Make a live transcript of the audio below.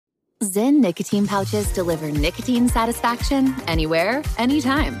Zyn nicotine pouches deliver nicotine satisfaction anywhere,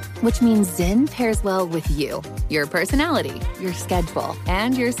 anytime, which means Zyn pairs well with you, your personality, your schedule,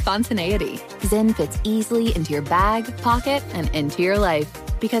 and your spontaneity. Zyn fits easily into your bag, pocket, and into your life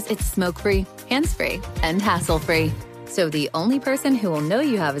because it's smoke-free, hands-free, and hassle-free. So the only person who will know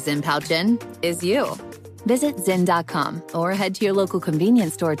you have a Zyn pouch in is you. Visit Zyn.com or head to your local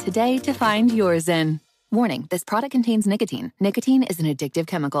convenience store today to find your Zyn. Warning, this product contains nicotine. Nicotine is an addictive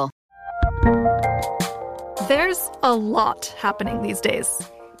chemical. There's a lot happening these days,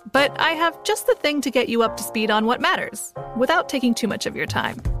 but I have just the thing to get you up to speed on what matters without taking too much of your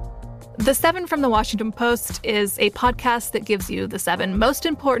time. The 7 from the Washington Post is a podcast that gives you the 7 most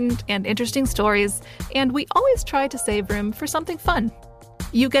important and interesting stories, and we always try to save room for something fun.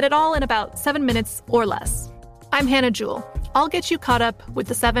 You get it all in about 7 minutes or less. I'm Hannah Jewell. I'll get you caught up with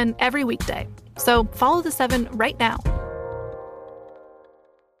the 7 every weekday. So follow the 7 right now.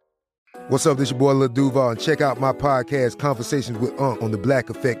 What's up, this your boy Lil Duval, and check out my podcast, Conversations with Unc, on the Black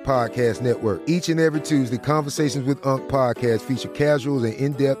Effect Podcast Network. Each and every Tuesday, Conversations with Unc podcast feature casuals and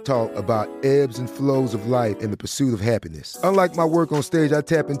in-depth talk about ebbs and flows of life and the pursuit of happiness. Unlike my work on stage, I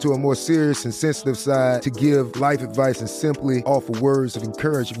tap into a more serious and sensitive side to give life advice and simply offer words of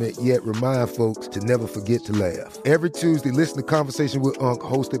encouragement, yet remind folks to never forget to laugh. Every Tuesday, listen to Conversation with Unc,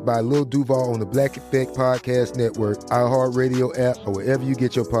 hosted by Lil Duval on the Black Effect Podcast Network, iHeartRadio app, or wherever you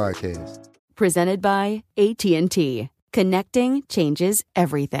get your podcasts. Presented by AT&T. Connecting changes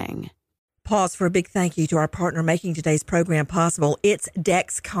everything. Pause for a big thank you to our partner making today's program possible. It's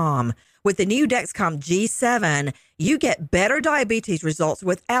Dexcom. With the new Dexcom G7, you get better diabetes results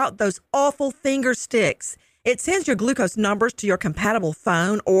without those awful finger sticks. It sends your glucose numbers to your compatible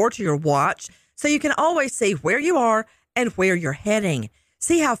phone or to your watch, so you can always see where you are and where you're heading.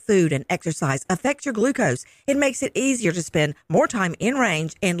 See how food and exercise affect your glucose. It makes it easier to spend more time in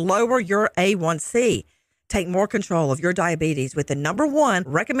range and lower your A1C. Take more control of your diabetes with the #1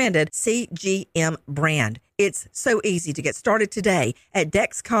 recommended CGM brand. It's so easy to get started today at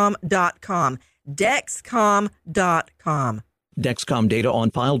Dexcom.com. Dexcom.com. Dexcom data on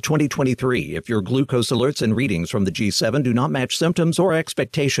file 2023. If your glucose alerts and readings from the G7 do not match symptoms or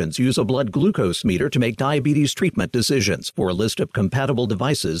expectations, use a blood glucose meter to make diabetes treatment decisions. For a list of compatible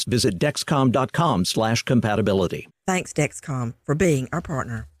devices, visit Dexcom.com/compatibility. Thanks, Dexcom, for being our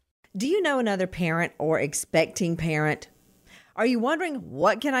partner. Do you know another parent or expecting parent? Are you wondering,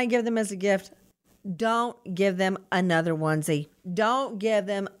 what can I give them as a gift? Don't give them another onesie. Don't give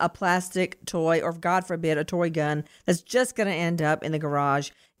them a plastic toy or, God forbid, a toy gun that's just going to end up in the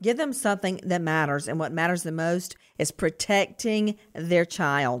garage. Give them something that matters, and what matters the most is protecting their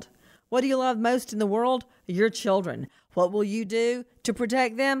child. What do you love most in the world? Your children. What will you do to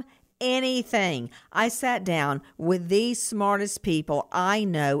protect them? Anything. I sat down with the smartest people I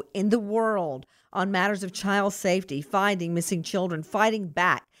know in the world on matters of child safety, finding missing children, fighting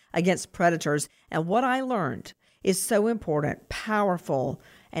back against predators. And what I learned is so important, powerful,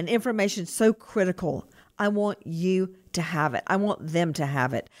 and information so critical. I want you to have it. I want them to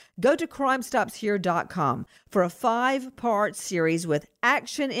have it. Go to crimestopshere.com for a 5-part series with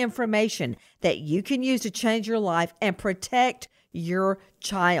action information that you can use to change your life and protect your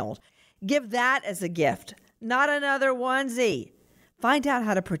child. Give that as a gift, not another onesie. Find out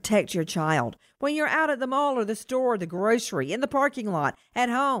how to protect your child when you're out at the mall or the store, the grocery, in the parking lot, at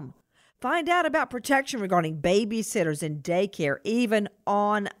home. Find out about protection regarding babysitters and daycare, even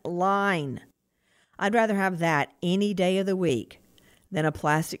online. I'd rather have that any day of the week than a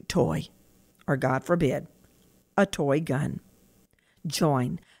plastic toy or, God forbid, a toy gun.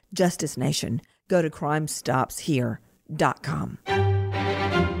 Join Justice Nation. Go to crimestopshere.com.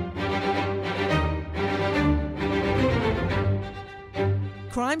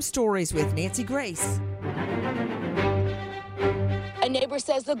 Crime Stories with Nancy Grace. A neighbor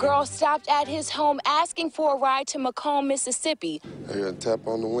says the girl stopped at his home asking for a ride to Macomb, Mississippi. I heard a tap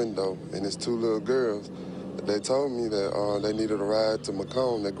on the window, and it's 2 little girls. They told me that they needed a ride to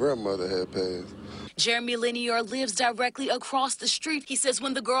Macomb. Their grandmother had passed. Jeremy Linear lives directly across the street. He says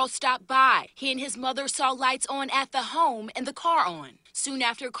when the girls stopped by, he and his mother saw lights on at the home and the car on. Soon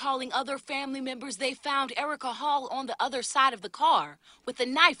after calling other family members, they found Erica Hall on the other side of the car with a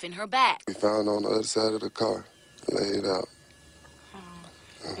knife in her back. We found her on the other side of the car, laid out.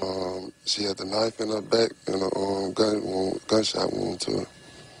 She had the knife in her back and a gunshot wound to her.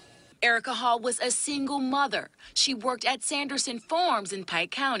 Erica Hall was a single mother. She worked at Sanderson Farms in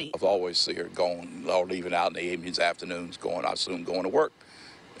Pike County. I've always see her going, or leaving out in the evenings, afternoons, I assume going to work.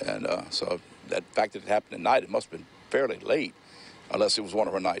 And so that fact that it happened at night, it must have been fairly late, unless it was one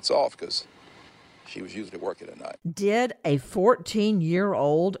of her nights off, because She was usually working at night. Did a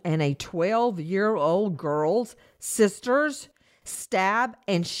 14-year-old and a 12-year-old girl's sisters stab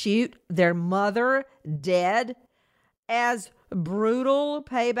and shoot their mother dead as brutal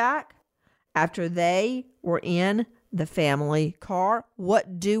payback after they were in the family car?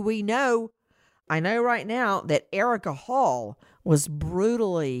 What do we know? I know right now that Erica Hall was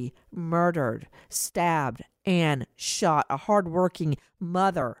brutally murdered, stabbed, and shot. A hardworking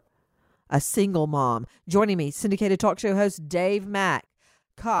mother, a single mom. Joining me, syndicated talk show host Dave Mack,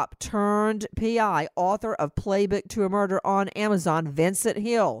 cop turned PI, author of Playbook to a Murder on Amazon, Vincent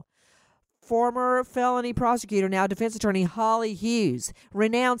Hill, former felony prosecutor, now defense attorney Holly Hughes,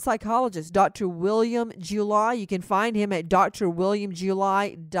 renowned psychologist Dr. William July. You can find him at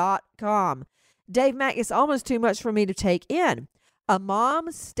drwilliamjuly.com. Dave Mack, it's almost too much for me to take in. A mom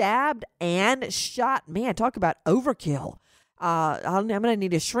stabbed and shot. Man, talk about overkill. I'm going to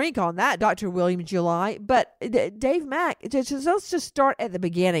need a shrink on that, Dr. William July. But Dave Mack, let's just start at the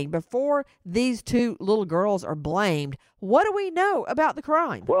beginning. Before these two little girls are blamed, what do we know about the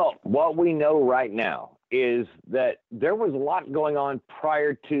crime? Well, what we know right now is that there was a lot going on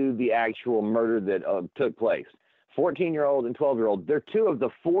prior to the actual murder that took place. 14-year-old and 12-year-old, they're two of the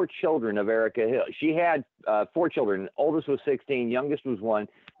four children of Erica Hill. She had 4 children. Oldest was 16, youngest was 1.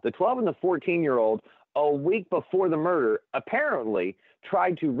 The 12 and the 14-year-old, a week before the murder, apparently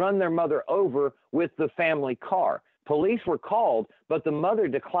tried to run their mother over with the family car. Police were called, but the mother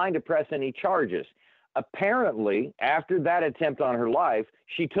declined to press any charges. Apparently, after that attempt on her life,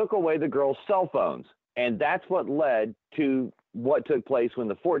 she took away the girls' cell phones, and that's what led to what took place when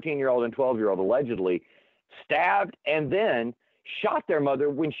the 14-year-old and 12-year-old allegedly stabbed and then shot their mother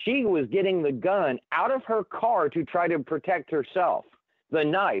when she was getting the gun out of her car to try to protect herself. The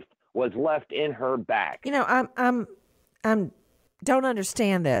knife was left in her back. You know, I'm don't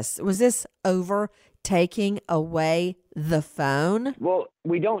understand this. Was this over taking away the phone? Well,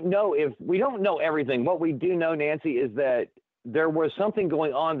 we don't know everything. What we do know, Nancy, is that there was something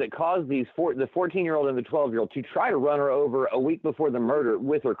going on that caused the 14-year-old and the 12-year-old to try to run her over a week before the murder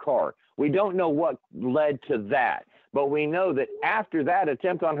with her car. We don't know what led to that, but we know that after that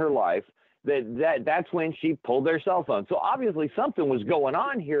attempt on her life, that's when she pulled their cell phone. So obviously something was going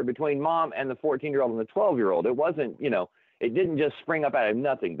on here between mom and the 14-year-old and the 12-year-old. It wasn't, it didn't just spring up out of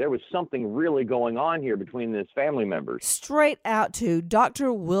nothing. There was something really going on here between this family members. Straight out to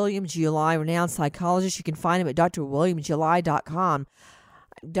Dr. William July, renowned psychologist. You can find him at drwilliamjuly.com.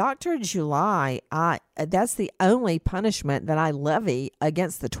 Dr. July, that's the only punishment that I levy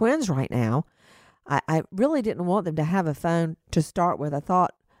against the twins right now. I really didn't want them to have a phone to start with. I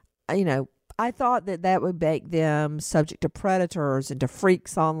thought that would make them subject to predators and to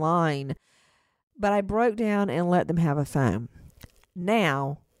freaks online. But I broke down and let them have a phone.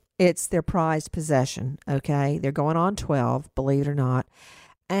 Now it's their prized possession, okay? They're going on 12, believe it or not.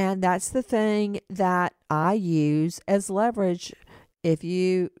 And that's the thing that I use as leverage. If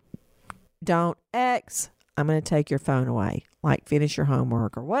you don't X, I'm going to take your phone away, like finish your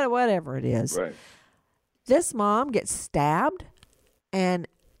homework or whatever it is. Right. This mom gets stabbed and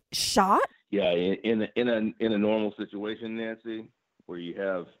shot? Yeah, in a normal situation, Nancy, where you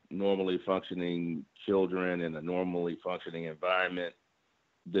have normally functioning children in a normally functioning environment,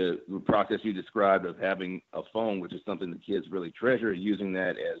 the process you described of having a phone, which is something the kids really treasure, using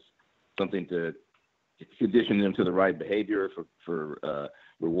that as something to condition them to the right behavior for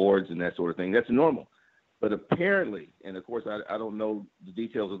rewards and that sort of thing, that's normal. But apparently, and of course I don't know the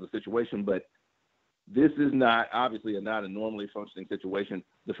details of the situation, but this is not a normally functioning situation.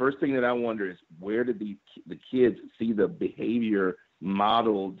 The first thing that I wonder is, where did the kids see the behavior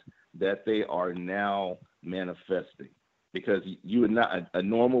modeled that they are now manifesting? Because you would not, a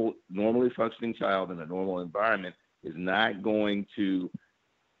normally functioning child in a normal environment is not going to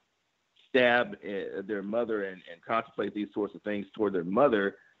stab their mother and contemplate these sorts of things toward their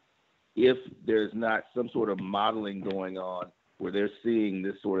mother if there's not some sort of modeling going on where they're seeing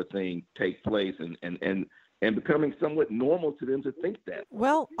this sort of thing take place and becoming somewhat normal to them to think that.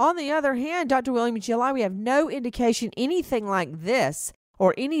 Well, on the other hand, Dr. William July, we have no indication anything like this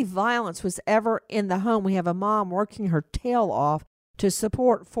or any violence was ever in the home. We have a mom working her tail off to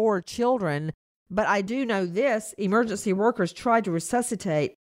support 4 children. But I do know this: emergency workers tried to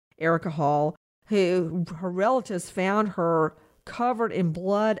resuscitate Erica Hall, who her relatives found her covered in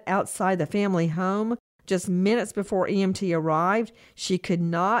blood outside the family home just minutes before EMT arrived. She could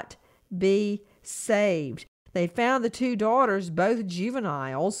not be saved. They found the 2 daughters, both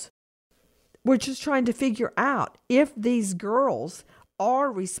juveniles. We're just trying to figure out if these girls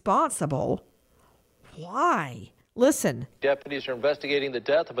are responsible. Why? Listen. Deputies are investigating the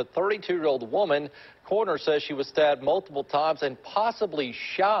death of a 32-year-old woman. Coroner says she was stabbed multiple times and possibly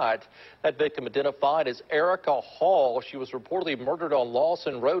shot. That victim identified as Erica Hall. She was reportedly murdered on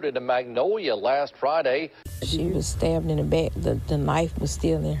Lawson Road in Magnolia last Friday. She was stabbed in the back. The knife was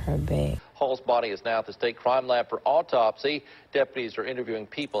still in her bag. Hall's body is now at the state crime lab for autopsy. Deputies are interviewing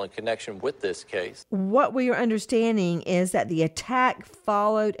people in connection with this case. What we are understanding is that the attack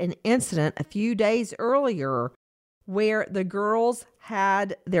followed an incident a few days earlier where the girls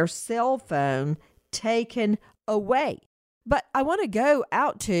had their cell phone taken away. But I want to go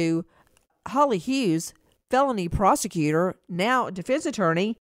out to Holly Hughes, felony prosecutor, now defense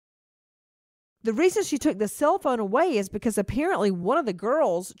attorney. The reason she took the cell phone away is because apparently one of the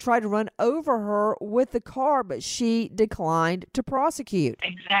girls tried to run over her with the car, but she declined to prosecute.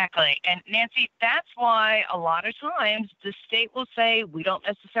 Exactly. And Nancy, that's why a lot of times the state will say we don't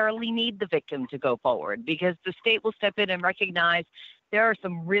necessarily need the victim to go forward, because the state will step in and recognize there are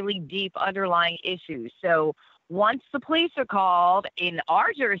some really deep underlying issues. So once the police are called in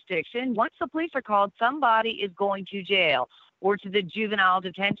our jurisdiction, somebody is going to jail or to the juvenile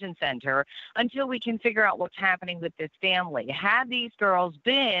detention center until we can figure out what's happening with this family. Had these girls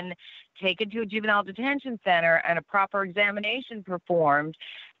been taken to a juvenile detention center and a proper examination performed,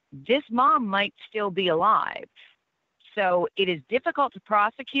 this mom might still be alive. So it is difficult to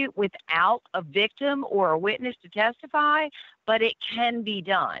prosecute without a victim or a witness to testify, but it can be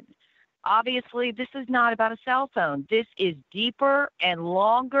done. Obviously, this is not about a cell phone. This is deeper and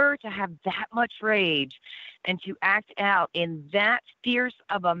longer. To have that much rage and to act out in that fierce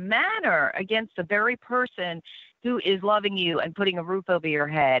of a manner against the very person who is loving you and putting a roof over your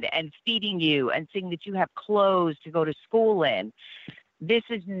head and feeding you and seeing that you have clothes to go to school in. This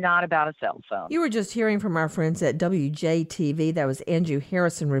is not about a cell phone. You were just hearing from our friends at WJTV. That was Andrew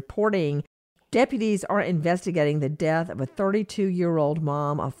Harrison reporting. Deputies are investigating the death of a 32-year-old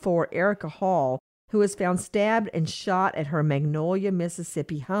mom of 4, Erica Hall, who was found stabbed and shot at her Magnolia,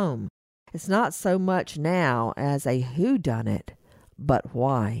 Mississippi home. It's not so much now as a whodunit, but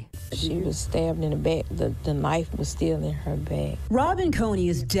why? She was stabbed in the back. The knife was still in her bag. Robin Coney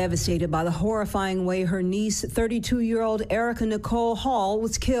is devastated by the horrifying way her niece, 32-year-old Erica Nicole Hall,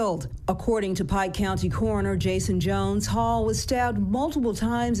 was killed. According to Pike County Coroner Jason Jones, Hall was stabbed multiple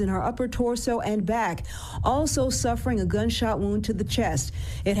times in her upper torso and back, also suffering a gunshot wound to the chest.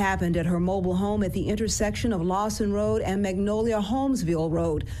 It happened at her mobile home at the intersection of Lawson Road and Magnolia Holmesville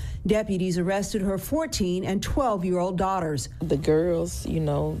Road. Deputies arrested her 14 and 12-year-old daughters. The girls,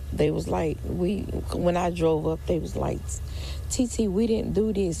 they was like, when I drove up, they was like, TT, we didn't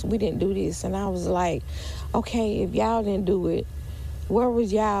do this. And I was like, okay, if y'all didn't do it, where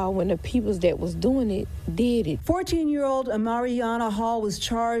was y'all when the people that was doing it did it? 14-year-old Amariana Hall was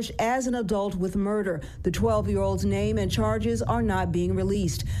charged as an adult with murder. The 12-year-old's name and charges are not being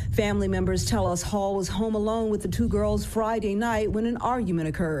released. Family members tell us Hall was home alone with the 2 girls Friday night when an argument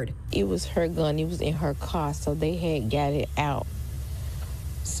occurred. It was her gun. It was in her car, so they had got it out.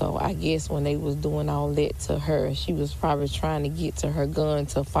 So I guess when they was doing all that to her, she was probably trying to get to her gun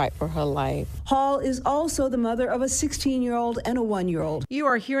to fight for her life. Hall is also the mother of a 16-year-old and a 1-year-old. You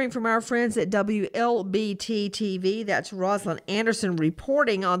are hearing from our friends at WLBT-TV. That's Rosalind Anderson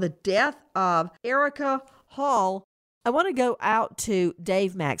reporting on the death of Erica Hall. I want to go out to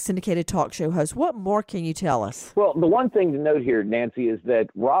Dave Mack, syndicated talk show host. What more can you tell us? Well, the one thing to note here, Nancy, is that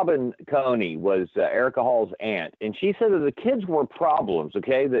Robin Coney was Erica Hall's aunt, and she said that the kids were problems,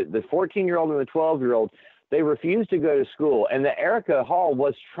 okay? The 14-year-old and the 12-year-old, they refused to go to school, and that Erica Hall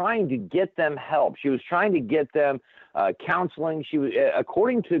was trying to get them help. She was trying to get them counseling. She was,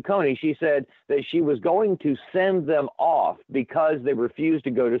 according to Coney, she said that she was going to send them off because they refused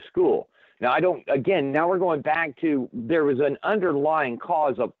to go to school. Now, now we're going back to there was an underlying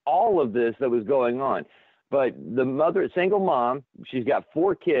cause of all of this that was going on. But the mother, single mom, she's got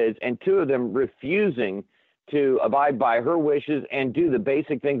 4 kids, and 2 of them refusing to abide by her wishes and do the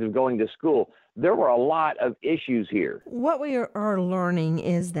basic things of going to school. There were a lot of issues here. What we are learning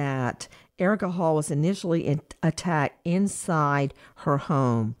is that Erica Hall was initially attacked inside her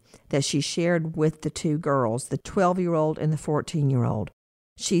home that she shared with the 2 girls, the 12-year-old and the 14-year-old.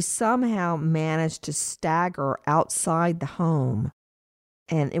 She somehow managed to stagger outside the home,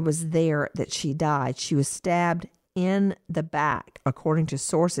 and it was there that she died. She was stabbed in the back, according to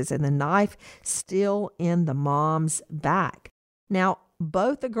sources, and the knife still in the mom's back. Now,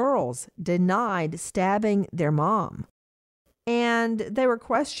 both the girls denied stabbing their mom, and they were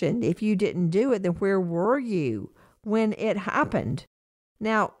questioned. If you didn't do it, then where were you when it happened?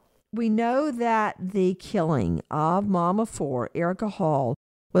 Now, we know that the killing of Mom of 4, Erica Hall,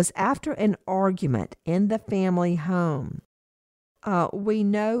 was after an argument in the family home. We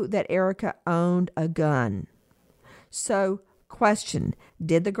know that Erica owned a gun. So, question,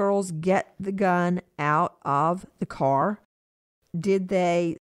 did the girls get the gun out of the car? Did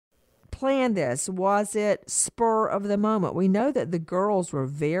they plan this? Was it spur of the moment? We know that the girls were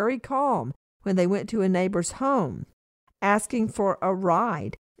very calm when they went to a neighbor's home asking for a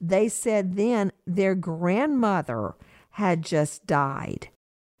ride. They said then their grandmother had just died.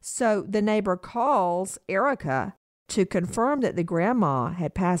 So the neighbor calls Erica to confirm that the grandma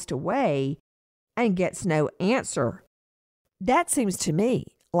had passed away and gets no answer. That seems to me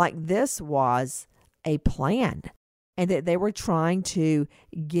like this was a plan and that they were trying to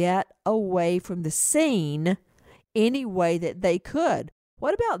get away from the scene any way that they could.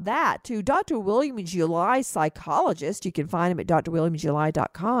 What about that? To Dr. William July, psychologist, you can find him at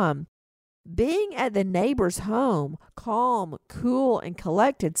drwilliamjuly.com, being at the neighbor's home, calm, cool, and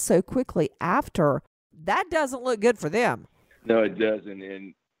collected so quickly after, that doesn't look good for them. No, it doesn't.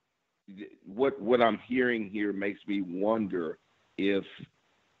 And what I'm hearing here makes me wonder if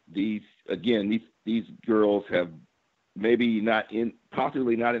these girls have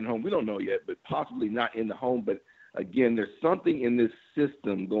possibly not in home. We don't know yet, but possibly not in the home. But again, there's something in this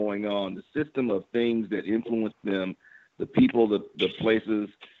system going on, the system of things that influence them, the people, the places,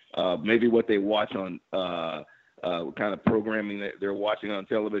 maybe what they watch on, what kind of programming that they're watching on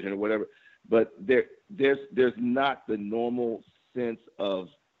television or whatever. But there's not the normal sense of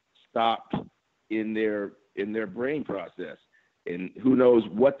stop in their brain process, and who knows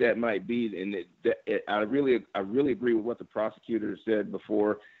what that might be. And I really agree with what the prosecutor said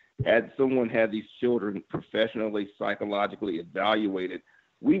before. Had someone had these children professionally, psychologically evaluated,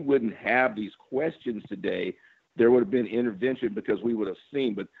 we wouldn't have these questions today. There would have been intervention because we would have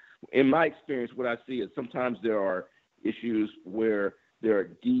seen. But in my experience, what I see is sometimes there are issues where there are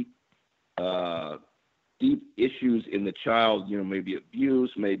deep issues in the child, maybe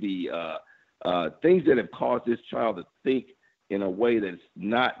abuse, maybe things that have caused this child to think in a way that's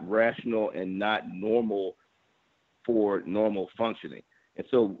not rational and not normal for normal functioning. And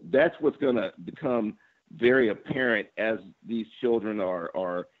so that's what's going to become very apparent as these children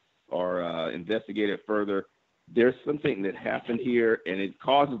are investigated further. There's something that happened here, and it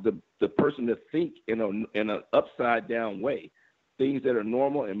causes the person to think in an upside down way. Things that are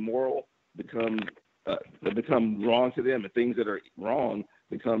normal and moral become wrong to them, and things that are wrong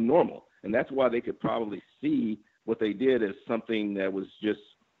become normal. And that's why they could probably see what they did as something that was just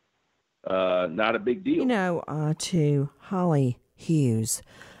not a big deal. To Holly Hughes,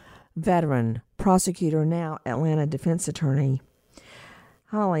 veteran prosecutor, now Atlanta defense attorney.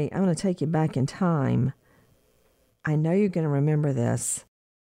 Holly, I'm going to take you back in time. I know you're going to remember this.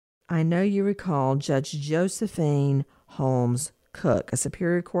 I know you recall Judge Josephine Holmes Cook, a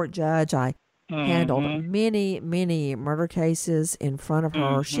Superior Court judge. I handled many, many murder cases in front of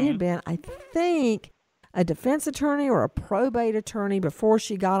her. She had been, I think, a defense attorney or a probate attorney before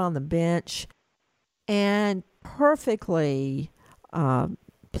she got on the bench, and perfectly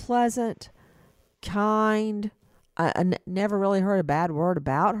pleasant, kind. I never really heard a bad word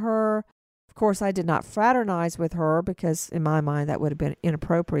about her. Of course, I did not fraternize with her because in my mind that would have been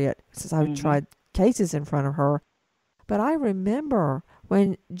inappropriate since I tried cases in front of her. But I remember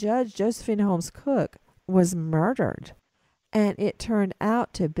when Judge Josephine Holmes Cook was murdered, and it turned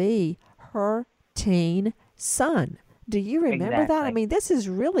out to be her teen son. Do you remember that? I mean, this is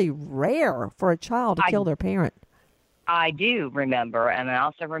really rare for a child to kill their parent. I do remember, and I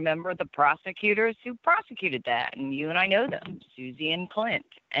also remember the prosecutors who prosecuted that, and you and I know them, Susie and Clint.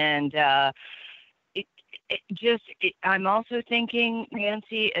 And I'm also thinking,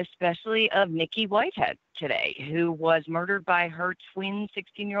 Nancy, especially of Nikki Whitehead today, who was murdered by her twin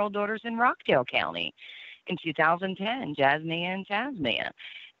 16-year-old daughters in Rockdale County in 2010, Jasmine and Tasmia.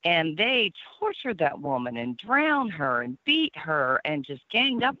 And they tortured that woman and drowned her and beat her and just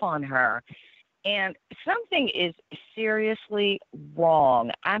ganged up on her. And something is seriously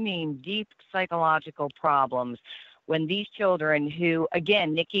wrong. I mean, deep psychological problems when these children who,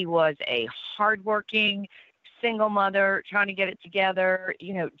 again, Nikki was a hardworking single mother trying to get it together.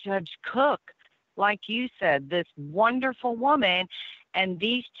 Judge Cook, like you said, this wonderful woman, and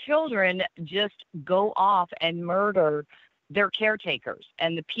these children just go off and murder their caretakers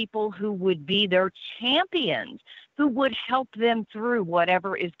and the people who would be their champions, who would help them through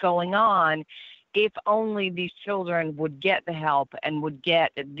whatever is going on, if only these children would get the help and would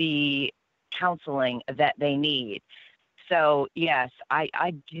get the counseling that they need. So, yes,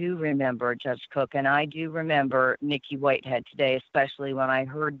 I do remember Judge Cook, and I do remember Nikki Whitehead today, especially when I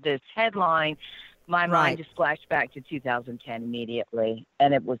heard this headline, My mind just flashed back to 2010 immediately,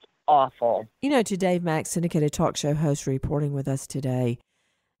 and it was awful. You know, to Dave Mack, syndicated talk show host, reporting with us today.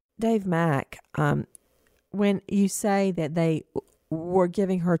 Dave Mack, when you say that they were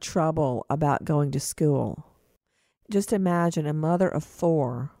giving her trouble about going to school, just imagine a mother of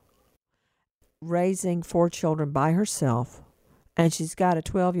 4 raising 4 children by herself, and she's got a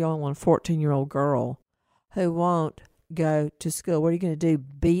 12-year-old and a 14-year-old girl who won't go to school. What are you going to do?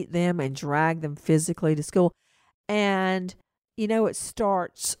 Beat them and drag them physically to school? And, you know, it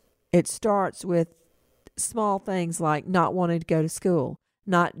starts with small things like not wanting to go to school,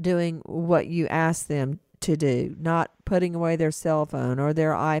 not doing what you ask them to do, not putting away their cell phone or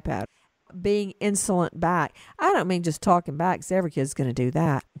their iPad, being insolent back. I don't mean just talking back, because every kid's going to do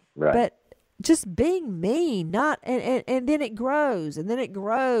that. Right. But just being mean, and then it grows, and then it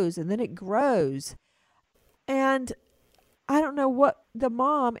grows, and then it grows. And I don't know what the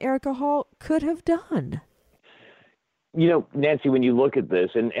mom, Erica Hall, could have done. You know, Nancy, when you look at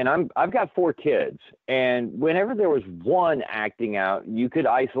this, and I've got 4 kids, and whenever there was one acting out, you could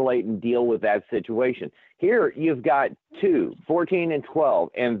isolate and deal with that situation. Here, you've got 2, 14 and 12,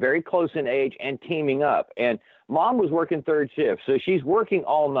 and very close in age and teaming up. And mom was working 3rd shift, so she's working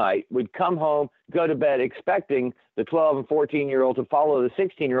all night, would come home, go to bed, expecting the 12 and 14-year-old to follow the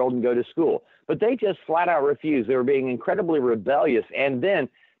 16-year-old and go to school. But they just flat out refused. They were being incredibly rebellious, and then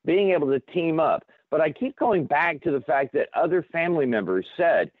being able to team up. But I keep going back to the fact that other family members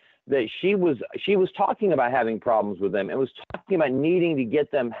said that she was talking about having problems with them and was talking about needing to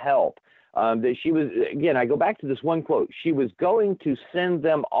get them help. That she was, again, I go back to this one quote, she was going to send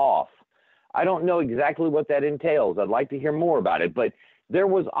them off. I don't know exactly what that entails. I'd like to hear more about it. But there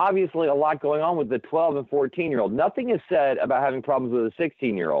was obviously a lot going on with the 12 and 14-year-old. Nothing is said about having problems with a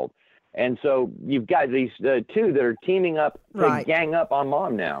 16-year-old. And so you've got these 2 that are teaming up to gang up on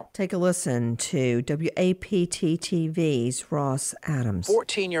mom now. Take a listen to WAPT-TV's Ross Adams.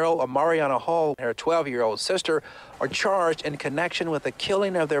 14-year-old Amariana Hall and her 12-year-old sister are charged in connection with the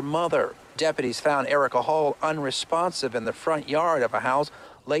killing of their mother. Deputies found Erica Hall unresponsive in the front yard of a house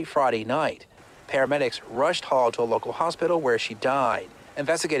late Friday night. Paramedics rushed Hall to a local hospital where she died.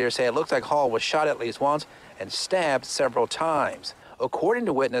 Investigators say it looks like Hall was shot at least once and stabbed several times. According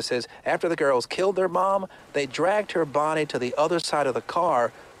to witnesses, after the girls killed their mom, they dragged her body to the other side of the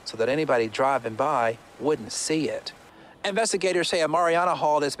car so that anybody driving by wouldn't see it. Investigators say Amariana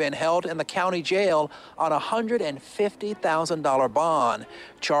Hall has been held in the county jail on a $150,000 bond,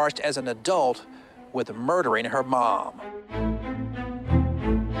 charged as an adult with murdering her mom.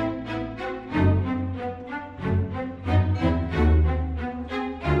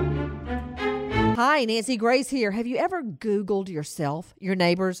 Hi, Nancy Grace here. Have you ever Googled yourself, your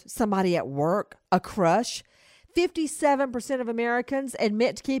neighbors, somebody at work, a crush? 57% of Americans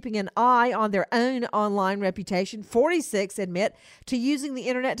admit to keeping an eye on their own online reputation. 46% admit to using the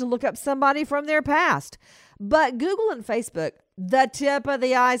internet to look up somebody from their past. But Google and Facebook, the tip of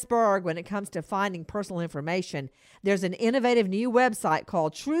the iceberg when it comes to finding personal information. There's an innovative new website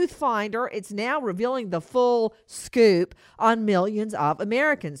called Truth Finder. It's now revealing the full scoop on millions of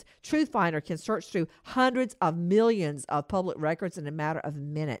Americans. Truth Finder can search through hundreds of millions of public records in a matter of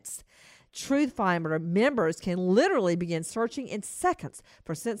minutes. Truth Finder members can literally begin searching in seconds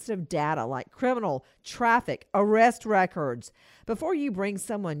for sensitive data like criminal, traffic, arrest records. Before you bring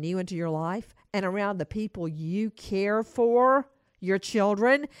someone new into your life and around the people you care for, your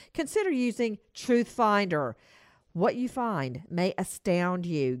children, consider using Truth Finder. What you find may astound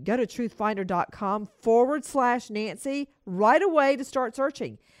you. Go to truthfinder.com/Nancy right away to start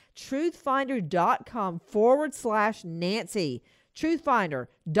searching. Truthfinder.com/Nancy.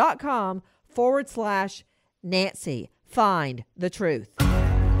 Truthfinder.com/Nancy. Find the truth.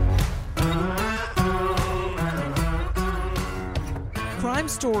 Crime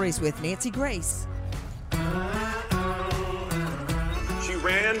Stories with Nancy Grace. She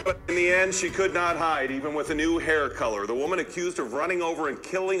ran, but in the end, she could not hide, even with a new hair color. The woman accused of running over and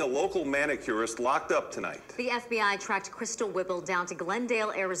killing a local manicurist locked up tonight. The FBI tracked Crystal Whipple down to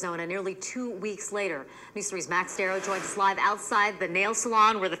Glendale, Arizona, nearly 2 weeks later. News 3's Max Darrow joins us live outside the nail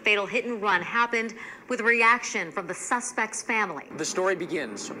salon where the fatal hit and run happened, with a reaction from the suspect's family. The story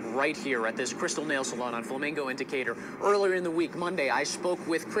begins right here at this Crystal Nail Salon on Flamingo and Decatur. Earlier in the week, Monday, I spoke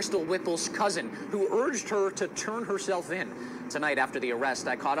with Crystal Whipple's cousin, who urged her to turn herself in. Tonight, after the arrest,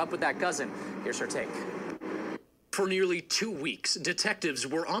 I caught up with that cousin. Here's her take. For nearly 2 weeks, detectives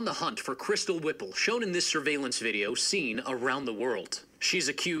were on the hunt for Crystal Whipple, shown in this surveillance video seen around the world. She's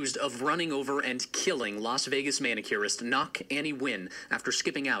accused of running over and killing Las Vegas manicurist Knock Annie Wynn after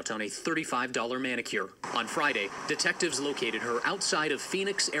skipping out on a $35 manicure. On Friday, detectives located her outside of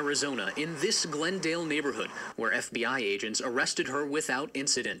Phoenix, Arizona, in this Glendale neighborhood, where FBI agents arrested her without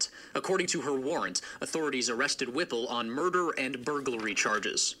incident. According to her warrant, authorities arrested Whipple on murder and burglary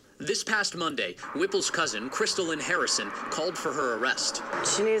charges. This past Monday, Whipple's cousin, Crystal Harrison, called for her arrest.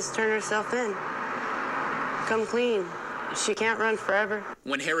 She needs to turn herself in. Come clean. She can't run forever.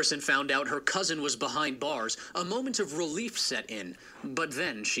 When Harrison found out her cousin was behind bars, a moment of relief set in. But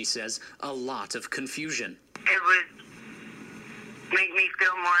then, she says, a lot of confusion. It would make me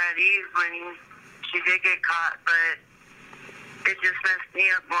feel more at ease when she did get caught, but it just messed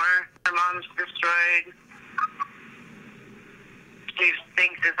me up more. Her mom's destroyed. She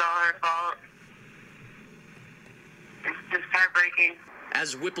thinks it's all her fault. It's just heartbreaking.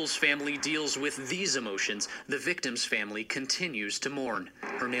 As Whipple's family deals with these emotions, the victim's family continues to mourn.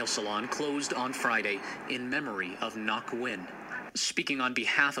 Her nail salon closed on Friday in memory of Knock Wynn. Speaking on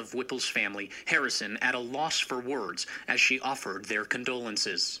behalf of Whipple's family, Harrison at a loss for words as she offered their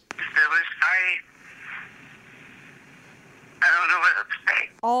condolences. I don't know what to say.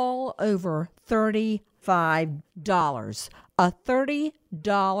 All over $35. A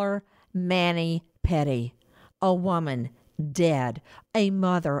 $30 mani-pedi. A woman dead. A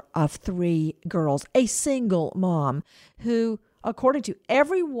mother of 3 girls. A single mom who, according to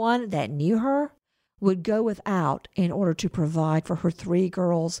everyone that knew her, would go without in order to provide for her 3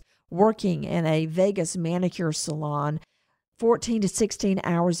 girls, working in a Vegas manicure salon 14 to 16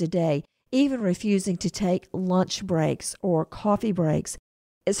 hours a day, even refusing to take lunch breaks or coffee breaks.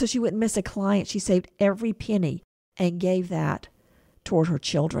 So she wouldn't miss a client. She saved every penny and gave that toward her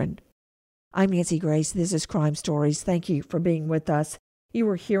children. I'm Nancy Grace. This is Crime Stories. Thank you for being with us. You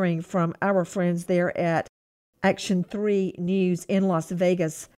were hearing from our friends there at Action 3 News in Las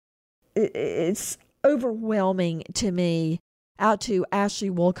Vegas. It's overwhelming to me. Out to Ashley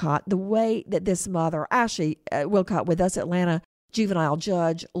Wilcott, the way that this mother, Ashley Wilcott with us, Atlanta juvenile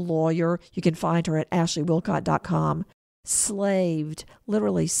judge, lawyer, you can find her at ashleywilcott.com,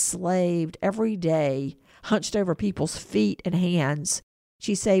 literally slaved every day, hunched over people's feet and hands.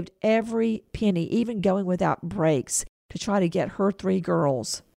 She saved every penny, even going without breaks, to try to get her 3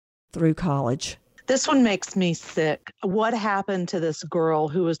 girls through college. This one makes me sick. What happened to this girl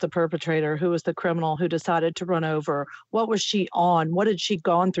who was the perpetrator, who was the criminal, who decided to run over? What was she on? What had she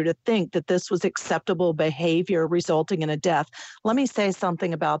gone through to think that this was acceptable behavior resulting in a death? Let me say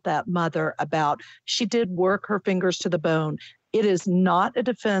something about that mother, about she did work her fingers to the bone. It is not a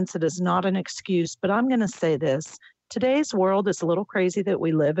defense. It is not an excuse, but I'm going to say this. Today's world is a little crazy that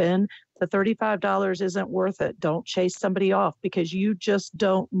we live in. The $35 isn't worth it. Don't chase somebody off because you just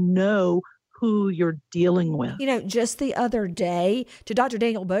don't know who you're dealing with. You know, just the other day, to Dr.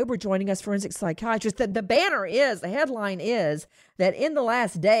 Daniel Bober joining us, forensic psychiatrist, that the headline is that in the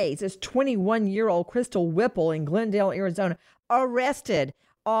last days, this 21-year-old Crystal Whipple in Glendale, Arizona, arrested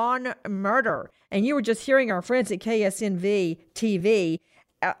on murder. And you were just hearing our friends at KSNV TV,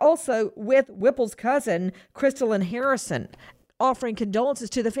 also with Whipple's cousin, Crystal Harrison, offering condolences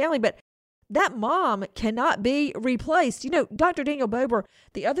to the family. But that mom cannot be replaced. You know, Dr. Daniel Bober,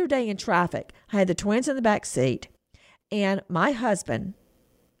 the other day in traffic, I had the twins in the back seat, and my husband,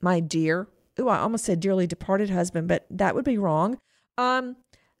 my dear, I almost said dearly departed husband, but that would be wrong.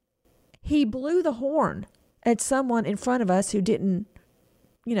 He blew the horn at someone in front of us who didn't,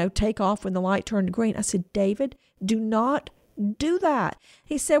 take off when the light turned green. I said, David, do not do that.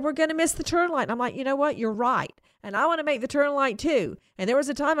 He said, we're going to miss the turn light. And I'm like, you know what? You're right. And I want to make the turn light too. And there was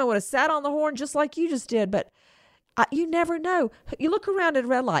a time I would have sat on the horn just like you just did. But you never know. You look around at a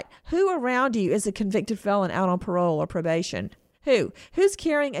red light. Who around you is a convicted felon out on parole or probation? Who? Who's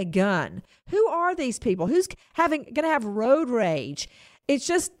carrying a gun? Who are these people? Who's going to have road rage? It's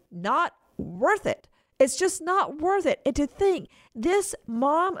just not worth it. It's just not worth it. And to think this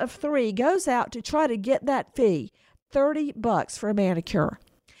mom of 3 goes out to try to get that fee, $30 for a manicure.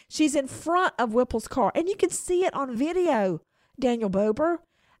 She's in front of Whipple's car, and you can see it on video, Daniel Bober,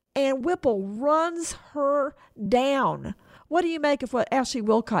 and Whipple runs her down. What do you make of what Ashley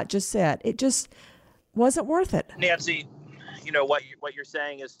Wilcott just said? It just wasn't worth it. Nancy, what you're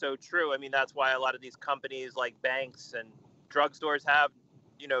saying is so true. I mean, that's why a lot of these companies like banks and drugstores have,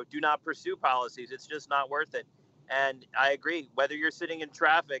 do not pursue policies. It's just not worth it. And I agree, whether you're sitting in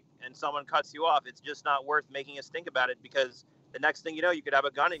traffic and someone cuts you off, it's just not worth making us think about it because the next thing you know, you could have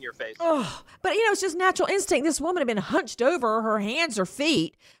a gun in your face. Oh, but it's just natural instinct. This woman had been hunched over her hands or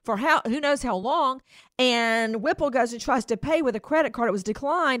feet for who knows how long. And Whipple goes and tries to pay with a credit card. It was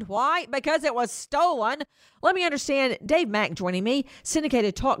declined. Why? Because it was stolen. Let me understand. Dave Mack joining me,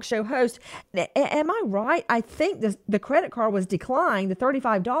 syndicated talk show host. Am I right? I think the credit card was declined, the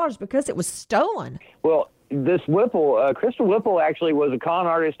 $35, because it was stolen. Well, this Whipple, Crystal Whipple, actually was a con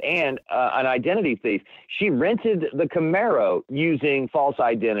artist and an identity thief. She rented the Camaro using false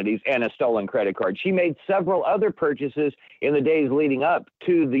identities and a stolen credit card. She made several other purchases in the days leading up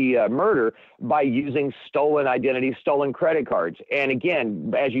to the murder by using stolen identities, stolen credit cards. And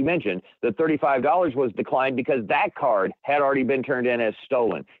again, as you mentioned, the $35 was declined because that card had already been turned in as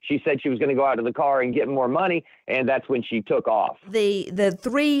stolen. She said she was going to go out to the car and get more money, and that's when she took off. The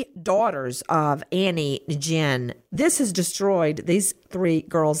three daughters of Annie Jen, this has destroyed these three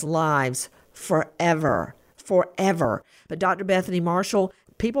girls' lives forever. But Dr. Bethany Marshall,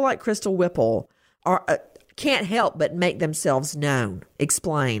 people like Crystal Whipple can't help but make themselves known.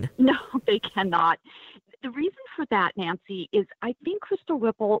 Explain. No, they cannot. The reason for that, Nancy, is I think Crystal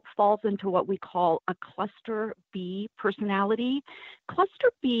Whipple falls into what we call a cluster B personality.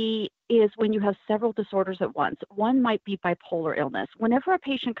 Cluster B is when you have several disorders at once. One might be bipolar illness. Whenever a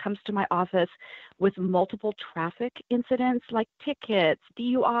patient comes to my office with multiple traffic incidents like tickets,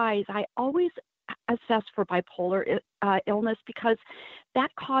 DUIs, I always assess for bipolar illness because that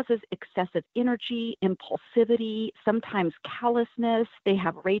causes excessive energy, impulsivity, sometimes callousness. They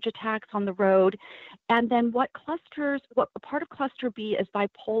have rage attacks on the road. And then what part of cluster B is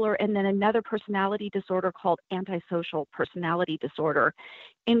bipolar, and then another personality disorder called antisocial personality disorder.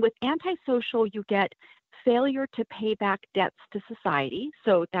 And with antisocial, you get failure to pay back debts to society.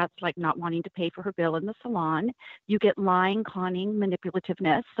 So that's like not wanting to pay for her bill in the salon. You get lying, conning,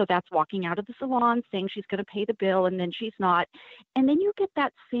 manipulativeness. So that's walking out of the salon saying she's going to pay the bill and then she's not. And then you get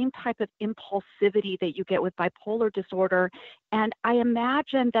that same type of impulsivity that you get with bipolar disorder. And I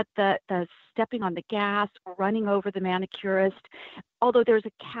imagine that the stepping on the gas, running over the manicurist, although there's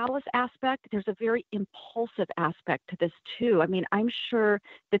a callous aspect, there's a very impulsive aspect to this too. I mean, I'm sure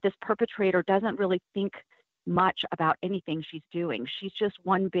that this perpetrator doesn't really think much about anything she's doing. She's just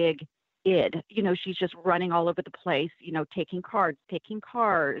one big id. She's just running all over the place, taking cards, taking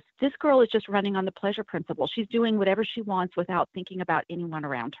cars. This girl is just running on the pleasure principle. She's doing whatever she wants without thinking about anyone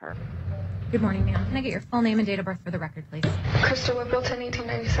around her. Good morning, ma'am. Can I get your full name and date of birth for the record, please? Crystal Whippleton,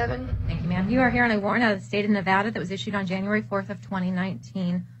 1897. Thank you, ma'am. You are here on a warrant out of the state of Nevada that was issued on January 4th of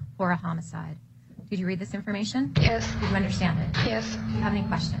 2019 for a homicide. Did you read this information? Yes. Did you understand it? Yes. Do you have any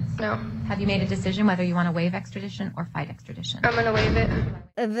questions? No. Have you made a decision whether you want to waive extradition or fight extradition? I'm going to waive it.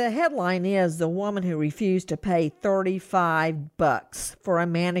 The headline is the woman who refused to pay $35 for a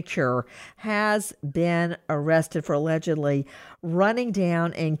manicure has been arrested for allegedly running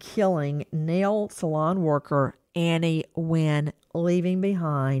down and killing nail salon worker Annie Wynn, leaving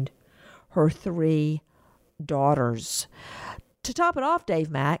behind her three daughters. To top it off, Dave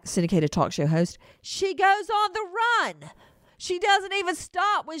Mack, syndicated talk show host, she goes on the run. She doesn't even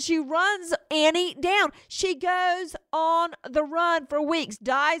stop when she runs Annie down. She goes on the run for weeks,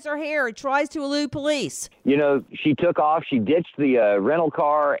 dyes her hair, tries to elude police. She took off. She ditched the rental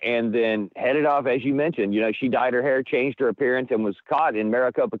car and then headed off, as you mentioned. She dyed her hair, changed her appearance, and was caught in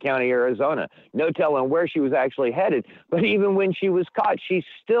Maricopa County, Arizona. No telling where she was actually headed. But even when she was caught, she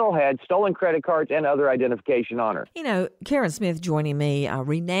still had stolen credit cards and other identification on her. Karen Smith joining me, a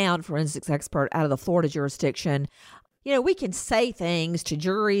renowned forensics expert out of the Florida jurisdiction. We can say things to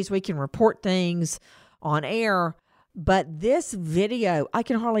juries, we can report things on air, but this video, I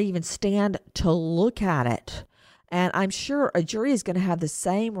can hardly even stand to look at it. And I'm sure a jury is going to have the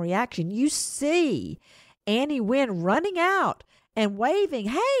same reaction. You see Annie Wynn running out and waving,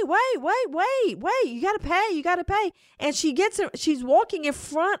 hey, wait, you got to pay. And she's walking in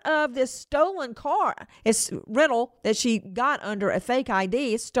front of this stolen car. It's rental that she got under a fake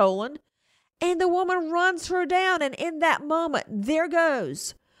ID. It's stolen. And the woman runs her down. And in that moment, there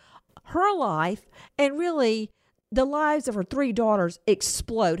goes her life. And really, the lives of her three daughters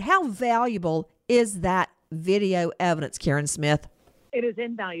explode. How valuable is that video evidence, Karen Smith? It is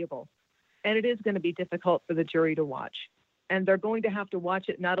invaluable. And it is going to be difficult for the jury to watch. And they're going to have to watch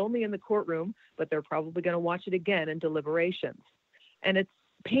it not only in the courtroom, but they're probably going to watch it again in deliberations. And it's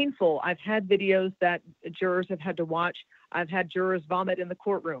painful. I've had videos that jurors have had to watch. I've had jurors vomit in the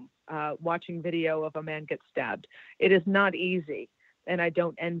courtroom watching video of a man get stabbed. It is not easy, and I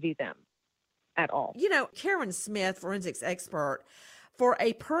don't envy them at all. Karen Smith, forensics expert, for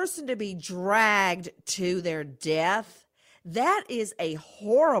a person to be dragged to their death, that is a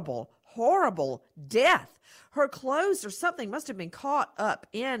horrible, horrible death. Her clothes or something must have been caught up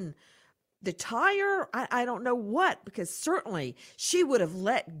in the tire. I don't know what, because certainly she would have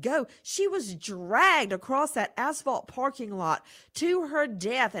let go. She was dragged across that asphalt parking lot to her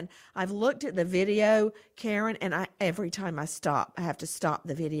death. And I've looked at the video, Karen, and every time I have to stop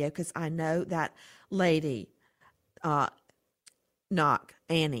the video because I know that lady,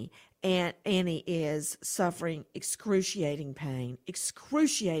 Annie. And Annie is suffering excruciating pain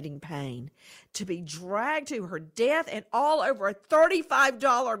to be dragged to her death, and all over a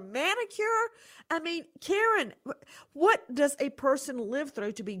 $35 manicure. I mean, Karen, what does a person live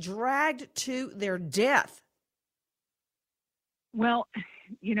through to be dragged to their death? Well,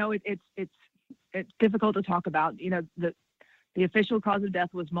 it's difficult to talk about. The official cause of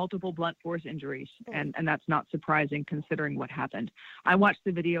death was multiple blunt force injuries, and that's not surprising considering what happened. I watched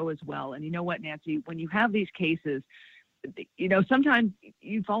the video as well, and you know what, Nancy, when you have these cases, sometimes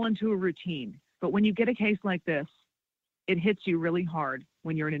you fall into a routine, but when you get a case like this, it hits you really hard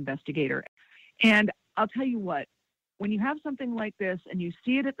when you're an investigator. And I'll tell you what, when you have something like this and you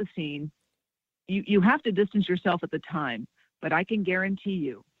see it at the scene, you have to distance yourself at the time, but I can guarantee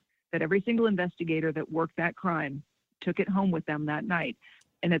you that every single investigator that worked that crime took it home with them that night,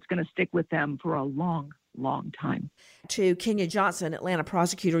 and it's going to stick with them for a long, long time. To Kenya Johnson, Atlanta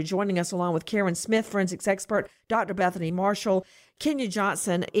prosecutor, joining us along with Karen Smith, forensics expert, Dr. Bethany Marshall. Kenya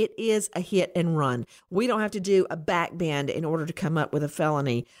Johnson, it is a hit and run. We don't have to do a back bend in order to come up with a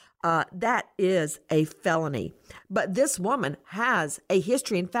felony. That is a felony. But this woman has a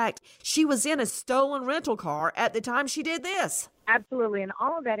history. In fact, she was in a stolen rental car at the time she did this. Absolutely. And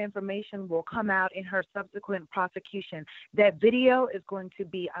all of that information will come out in her subsequent prosecution. That video is going to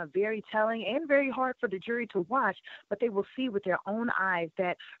be very telling and very hard for the jury to watch, but they will see with their own eyes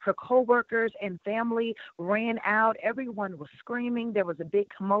that her coworkers and family ran out. Everyone was screaming. There was a big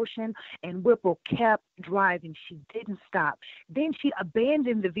commotion, and Whipple kept driving. She didn't stop. Then she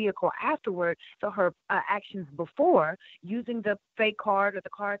abandoned the vehicle afterward. So her actions before, using the fake card or the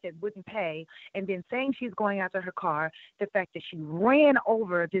card that wouldn't pay, and then saying she's going after her car, the fact that she ran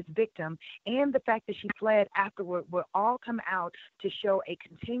over this victim, and the fact that she fled afterward will all come out to show a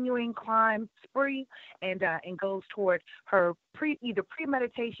continuing crime spree, and goes toward her either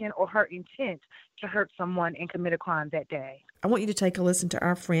premeditation or her intent to hurt someone and commit a crime that day. I want you to take a listen to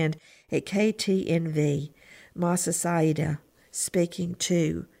our friend at KTNV, Masa Saida, speaking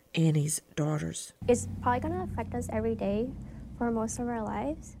to Annie's daughters. It's probably going to affect us every day for most of our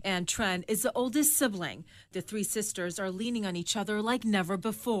lives. Ann Tren is the oldest sibling. The three sisters are leaning on each other like never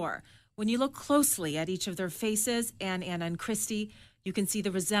before. When you look closely at each of their faces, Anna and Christy, you can see the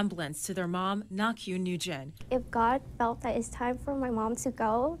resemblance to their mom, Nakyu Nugent. If God felt that it's time for my mom to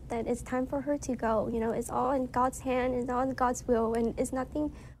go, then it's time for her to go. It's all in God's hand, it's all in God's will, and it's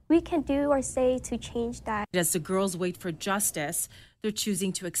nothing we can do or say to change that. As the girls wait for justice, they're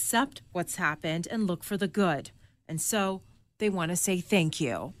choosing to accept what's happened and look for the good. And so they want to say thank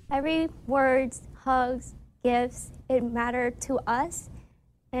you. Every words, hugs, gifts, it mattered to us,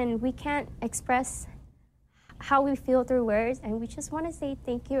 and we can't express how we feel through words, and we just want to say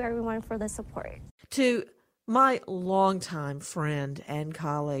thank you, everyone, for the support. To my longtime friend and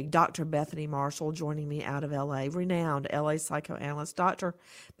colleague, Dr. Bethany Marshall, joining me out of L.A., renowned L.A. psychoanalyst. Dr.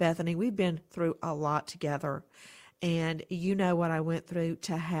 Bethany, we've been through a lot together, and you know what I went through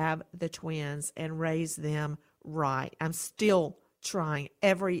to have the twins and raise them right. I'm still trying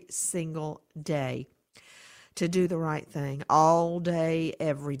every single day to do the right thing, all day,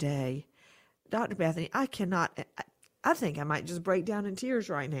 every day. Dr. Bethany, I think I might just break down in tears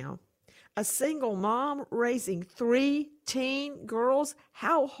right now. A single mom raising 3 teen girls,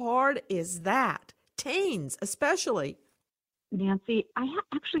 how hard is that? Teens, especially. Nancy, I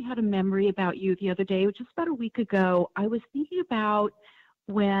actually had a memory about you the other day, just about a week ago. I was thinking about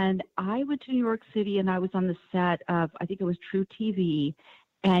when I went to New York City and I was on the set of, I think it was True TV,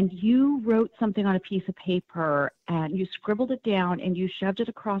 and you wrote something on a piece of paper and you scribbled it down and you shoved it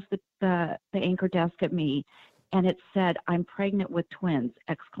across the anchor desk at me, and it said, "I'm pregnant with twins!" !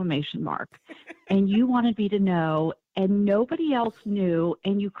 And you wanted me to know, and nobody else knew,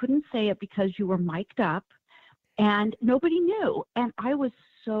 and you couldn't say it because you were mic'd up and nobody knew. And I was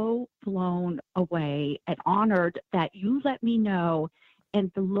so blown away and honored that you let me know,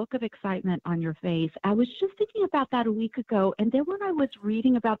 and the look of excitement on your face. I was just thinking about that a week ago. And then when I was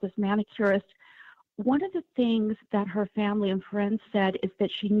reading about this manicurist, one of the things that her family and friends said is that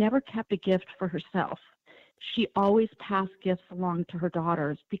she never kept a gift for herself. She always passed gifts along to her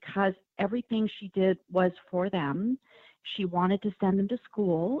daughters because everything she did was for them. She wanted to send them to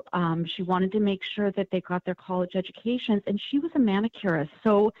school. She wanted to make sure that they got their college educations, and she was a manicurist.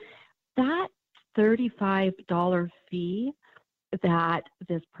 So that $35 fee that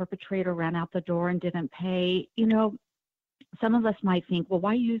this perpetrator ran out the door and didn't pay, some of us might think, well,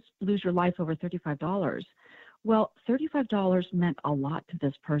 why lose your life over $35? Well, $35 meant a lot to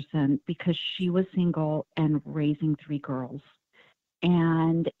this person because she was single and raising 3 girls.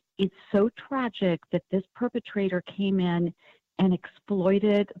 And it's so tragic that this perpetrator came in and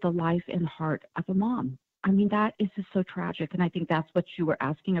exploited the life and heart of a mom. I mean, that is just so tragic. And I think that's what you were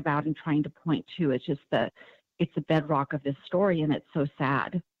asking about and trying to point to. It's just it's the bedrock of this story, and it's so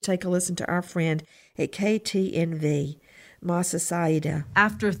sad. Take a listen to our friend at KTNV, Masa Saida.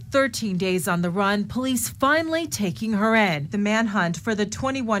 After 13 days on the run, police finally taking her in. The manhunt for the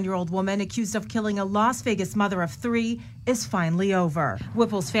 21-year-old woman accused of killing a Las Vegas mother of 3 is finally over.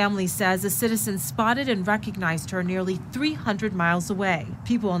 Whipple's family says a citizen spotted and recognized her nearly 300 miles away.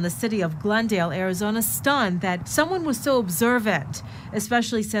 People in the city of Glendale, Arizona, stunned that someone was so observant,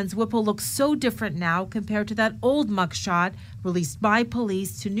 especially since Whipple looks so different now compared to that old mugshot released by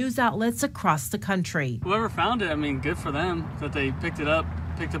police to news outlets across the country. Whoever found it, I mean, good for them that they picked up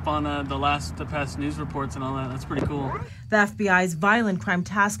on the past news reports and all that. That's pretty cool. The FBI's Violent Crime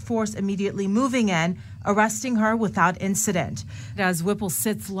Task Force immediately moving in, arresting her without incident. As Whipple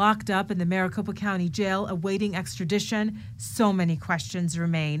sits locked up in the Maricopa County Jail awaiting extradition, so many questions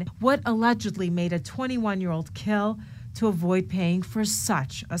remain. What allegedly made a 21-year-old kill to avoid paying for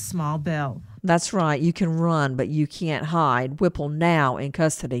such a small bill? That's right. You can run, but you can't hide. Whipple now in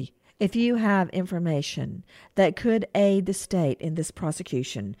custody. If you have information that could aid the state in this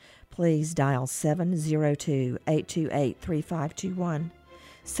prosecution, please dial 702-828-3521,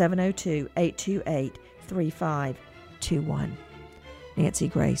 702-828-3521. Nancy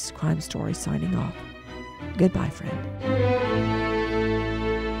Grace, Crime Story, signing off. Goodbye, friend.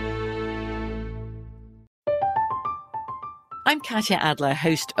 I'm Katya Adler,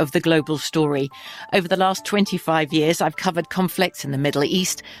 host of The Global Story. Over the last 25 years, I've covered conflicts in the Middle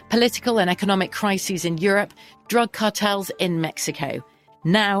East, political and economic crises in Europe, drug cartels in Mexico.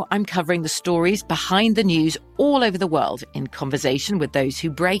 Now I'm covering the stories behind the news all over the world in conversation with those who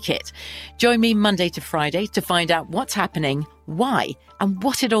break it. Join me Monday to Friday to find out what's happening, why, and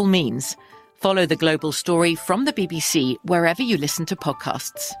what it all means. Follow The Global Story from the BBC wherever you listen to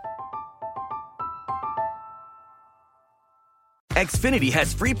podcasts. Xfinity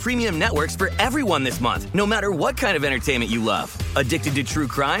has free premium networks for everyone this month, no matter what kind of entertainment you love. Addicted to true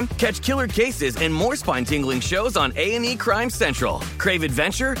crime? Catch killer cases and more spine-tingling shows on A&E Crime Central. Crave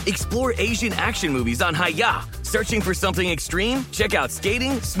adventure? Explore Asian action movies on Hi-Ya. Searching for something extreme? Check out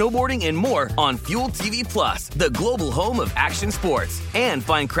skating, snowboarding, and more on Fuel TV Plus, the global home of action sports. And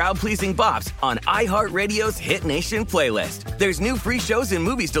find crowd-pleasing bops on iHeartRadio's Hit Nation playlist. There's new free shows and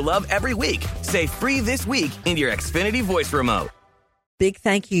movies to love every week. Say free this week in your Xfinity voice remote. Big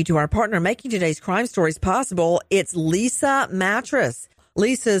thank you to our partner making today's crime stories possible. It's Leesa Mattress.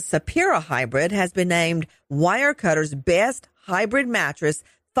 Leesa's Sapira Hybrid has been named Wirecutter's best hybrid mattress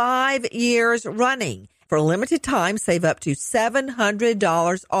 5 years running. For a limited time, save up to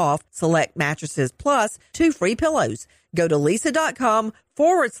 $700 off select mattresses plus 2 free pillows. Go to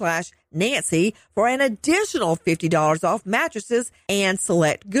Leesa.com/Nancy for an additional $50 off mattresses and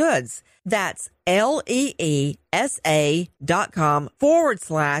select goods. That's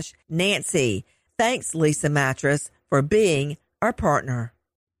LEESA.com/Nancy. Thanks, Leesa Mattress, for being our partner.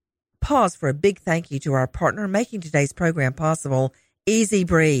 Pause for a big thank you to our partner making today's program possible, Easy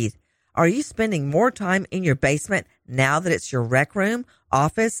Breathe. Are you spending more time in your basement now that it's your rec room,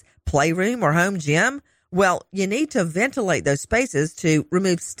 office, playroom, or home gym? Well, you need to ventilate those spaces to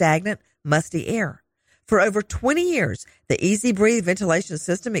remove stagnant, musty air. For over 20 years, the Easy Breathe ventilation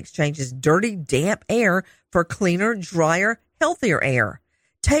system exchanges dirty, damp air for cleaner, drier, healthier air.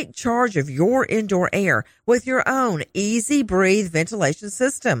 Take charge of your indoor air with your own Easy Breathe ventilation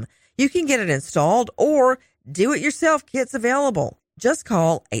system. You can get it installed or do-it-yourself kits available. Just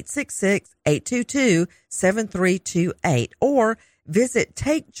call 866-822-7328 or visit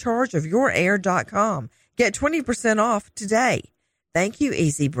TakeChargeOfYourAir.com. Get 20% off today. Thank you,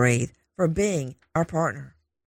 Easy Breathe, for being our partner.